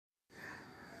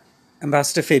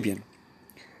Ambassador Fabian,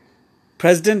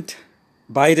 President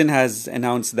Biden has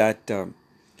announced that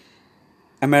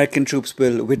American troops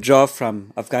will withdraw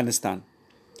from Afghanistan.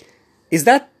 Is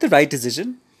that the right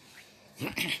decision?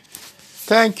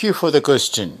 Thank you for the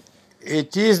question.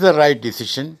 It is the right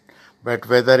decision, but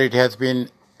whether it has been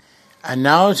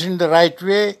announced in the right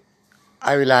way,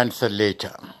 I will answer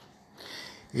later.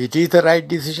 It is the right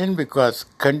decision because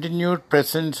continued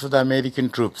presence of the American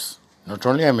troops, not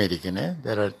only American,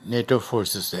 there are NATO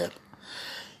forces there,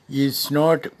 is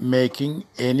not making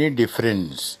any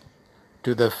difference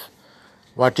to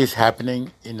what is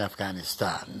happening in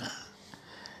Afghanistan.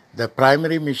 The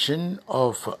primary mission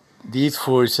of these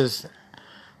forces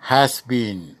has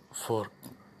been for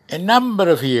a number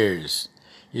of years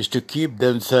is to keep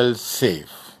themselves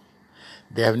safe.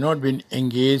 They have not been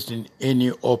engaged in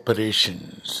any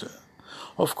operations.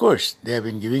 Of course, they have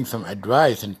been giving some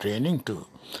advice and training to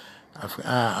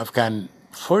Afghan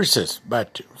forces,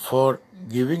 but for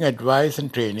giving advice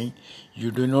and training, you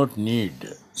do not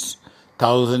need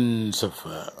thousands of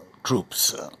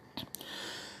troops.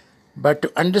 But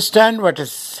to understand what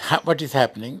is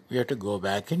happening, we have to go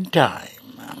back in time.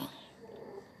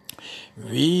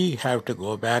 We have to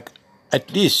go back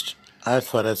at least as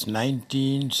far as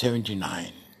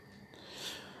 1979,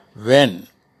 when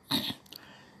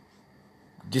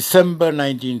December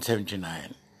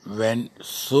 1979, when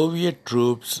Soviet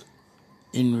troops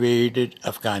invaded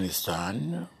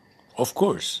Afghanistan, of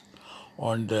course,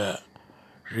 on the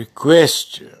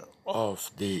request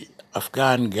of the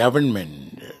Afghan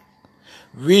government,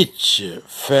 which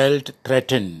felt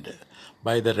threatened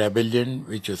by the rebellion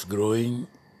which was growing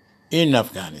in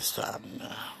Afghanistan.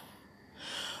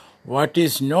 What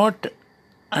is not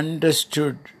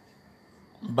understood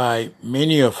by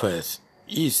many of us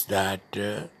is that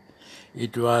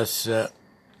it was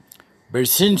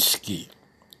Brzezinski,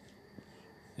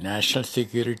 National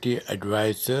Security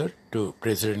Advisor to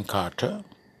President Carter,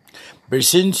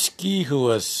 Brzezinski, who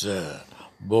was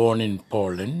born in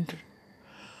Poland,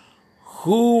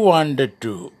 who wanted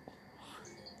to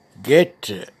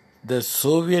get the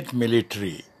Soviet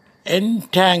military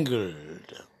entangled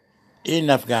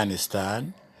in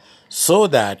Afghanistan so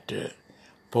that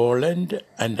Poland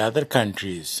and other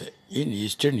countries in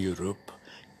Eastern Europe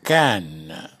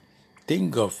can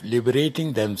think of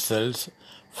liberating themselves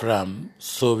from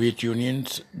Soviet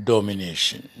Union's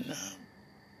domination.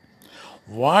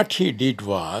 What he did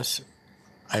was,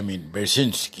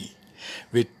 Brzezinski,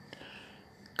 with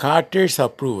Carter's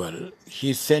approval,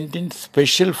 he sent in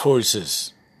special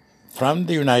forces from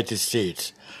the United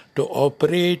States to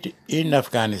operate in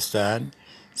Afghanistan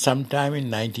sometime in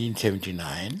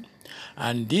 1979,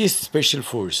 and these special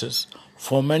forces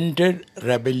fomented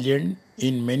rebellion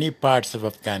in many parts of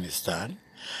Afghanistan,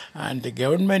 and the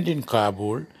government in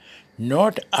Kabul,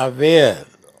 not aware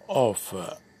of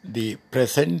the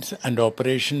presence and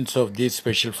operations of these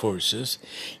special forces,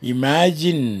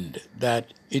 imagined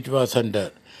that it was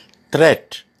under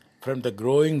threat from the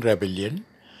growing rebellion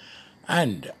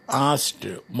and asked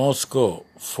Moscow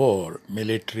for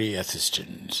military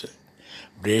assistance.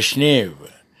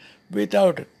 Brezhnev,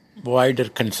 without wider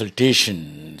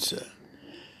consultations,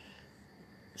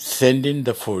 sent in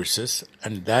the forces,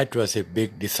 and that was a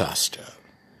big disaster.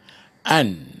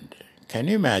 And can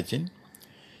you imagine?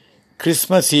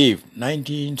 Christmas Eve,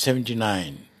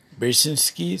 1979,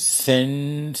 Brzezinski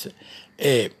sends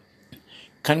a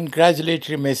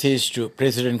congratulatory message to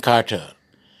President Carter.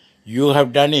 You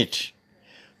have done it.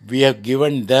 We have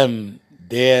given them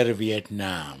their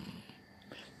Vietnam.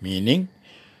 Meaning,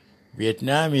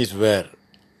 Vietnam is where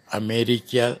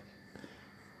America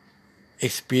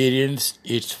experienced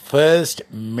its first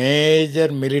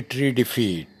major military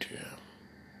defeat.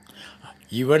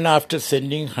 Even after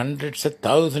sending hundreds of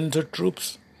thousands of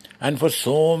troops, and for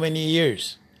so many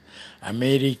years,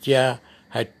 America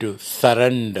had to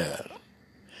surrender.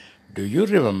 Do you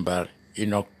remember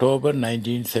in October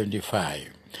 1975,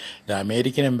 the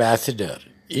American ambassador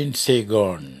in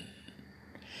Saigon,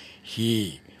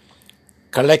 he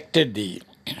collected the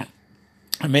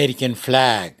American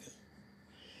flag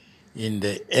in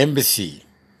the embassy,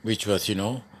 which was,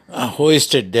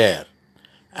 hoisted there.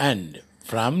 And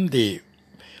from the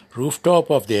rooftop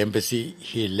of the embassy,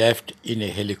 he left in a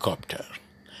helicopter.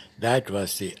 That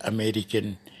was the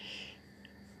American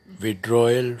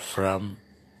withdrawal from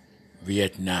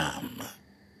Vietnam.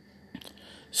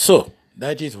 So,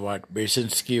 that is what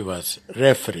Brzezinski was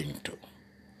referring to.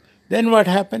 Then what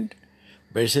happened?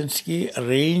 Brzezinski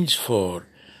arranged for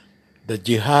the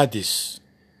jihadists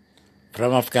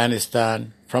from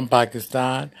Afghanistan, from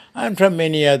Pakistan, and from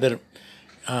many other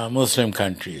Muslim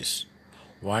countries.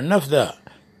 One of the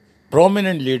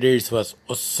prominent leaders was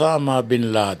Osama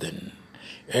bin Laden,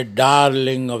 a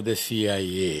darling of the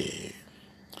CIA.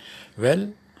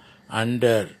 Well,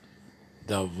 under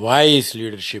the wise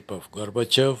leadership of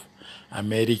Gorbachev,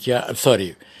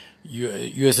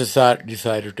 USSR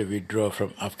decided to withdraw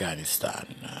from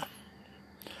Afghanistan.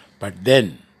 But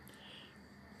then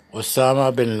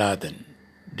Osama bin Laden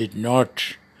did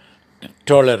not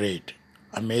tolerate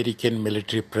American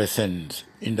military presence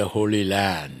in the Holy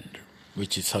Land,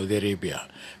 which is Saudi Arabia,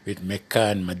 with Mecca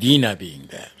and Medina being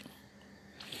there.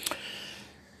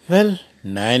 Well,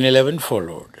 9/11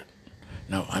 followed.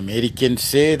 Now, Americans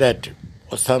say that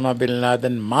Osama bin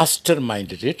Laden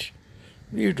masterminded it.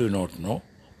 We do not know,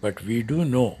 but we do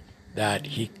know that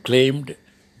he claimed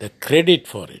the credit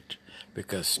for it.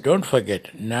 Because don't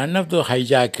forget, none of the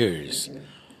hijackers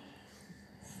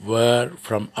were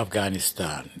from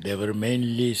Afghanistan. They were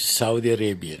mainly Saudi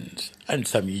Arabians and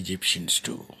some Egyptians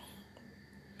too.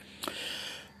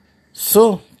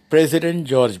 So, President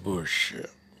George Bush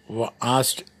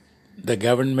asked the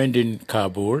government in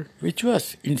Kabul, which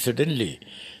was incidentally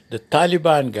the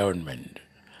Taliban government,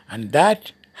 and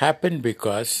that happened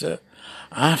because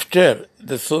after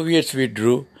the Soviets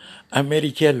withdrew,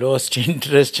 America lost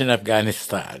interest in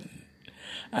Afghanistan,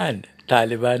 and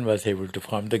Taliban was able to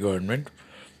form the government,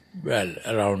 well,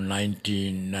 around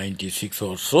 1996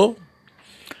 or so,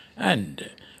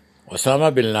 and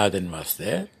Osama bin Laden was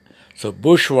there. So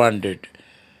Bush wanted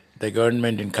the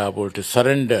government in Kabul to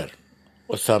surrender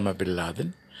Osama bin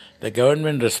Laden. The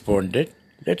government responded,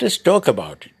 let us talk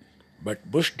about it. But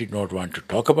Bush did not want to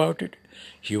talk about it.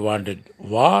 He wanted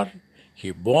war.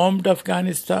 He bombed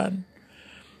Afghanistan.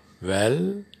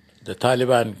 Well, the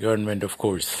Taliban government, of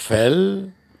course,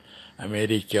 fell.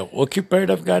 America occupied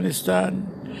Afghanistan.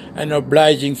 An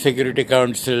obliging Security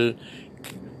Council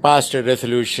passed a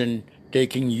resolution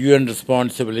taking UN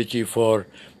responsibility for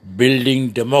building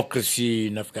democracy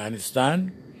in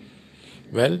Afghanistan.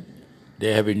 Well,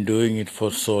 they have been doing it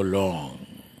for so long.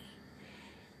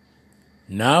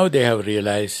 Now they have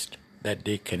realized that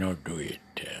they cannot do it.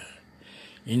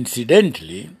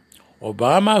 Incidentally,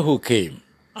 Obama, who came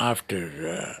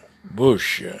after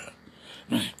Bush,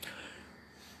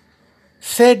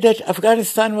 said that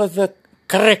Afghanistan was the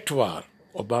correct war.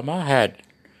 Obama had,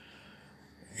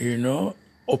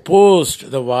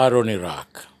 opposed the war on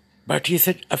Iraq. But he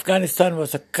said Afghanistan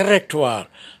was a correct war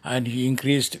and he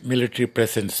increased military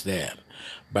presence there.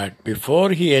 But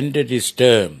before he ended his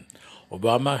term,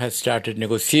 Obama has started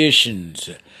negotiations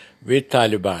with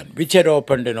Taliban, which had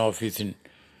opened an office in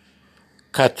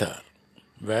Qatar.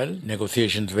 Well,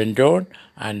 negotiations went on,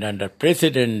 and under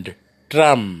President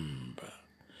Trump,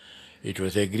 it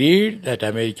was agreed that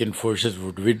American forces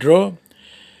would withdraw.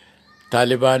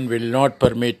 Taliban will not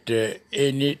permit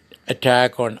any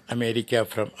attack on America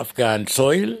from Afghan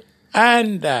soil,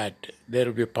 and that there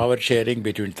will be power sharing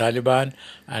between Taliban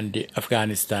and the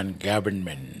Afghanistan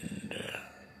government.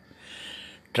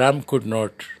 Trump could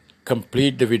not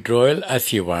complete the withdrawal as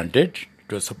he wanted.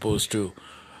 He was supposed to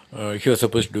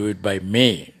do it by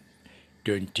May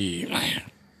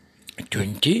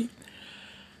 2020.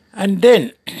 And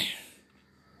then,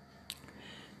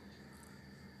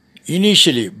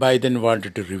 initially, Biden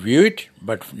wanted to review it,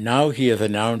 but now he has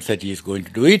announced that he is going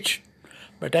to do it.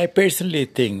 But I personally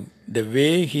think the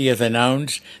way he has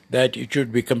announced that it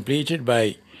should be completed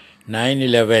by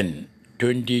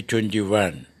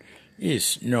 9/11/2021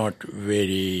 is not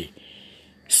very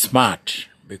smart,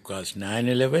 because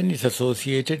 9/11 is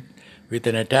associated with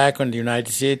an attack on the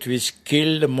United States which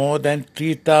killed more than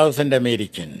 3,000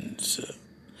 Americans.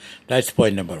 That's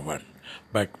point number one.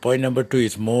 But point number two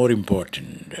is more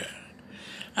important.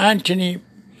 Antony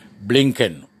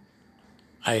Blinken,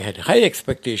 I had high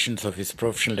expectations of his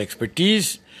professional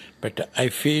expertise, but I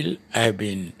feel I have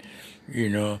been,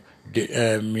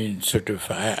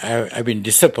 I've been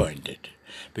disappointed.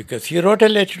 Because he wrote a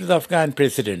letter to the Afghan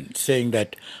president saying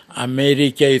that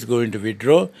America is going to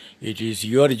withdraw. It is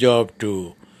your job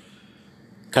to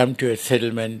come to a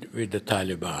settlement with the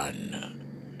Taliban.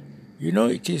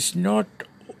 It is not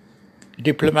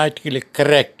diplomatically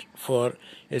correct for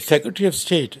a Secretary of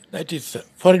State, that is a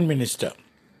foreign minister,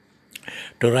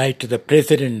 to write to the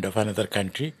president of another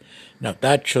country. Now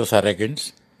that shows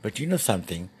arrogance, but you know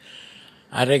something?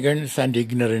 Arrogance and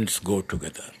ignorance go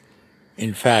together.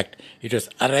 In fact, it was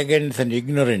arrogance and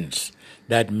ignorance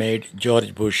that made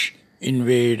George Bush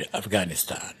invade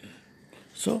Afghanistan.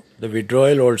 So the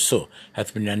withdrawal also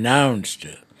has been announced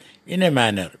in a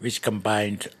manner which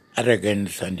combines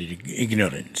arrogance and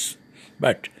ignorance.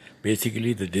 But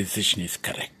basically the decision is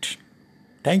correct.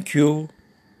 Thank you.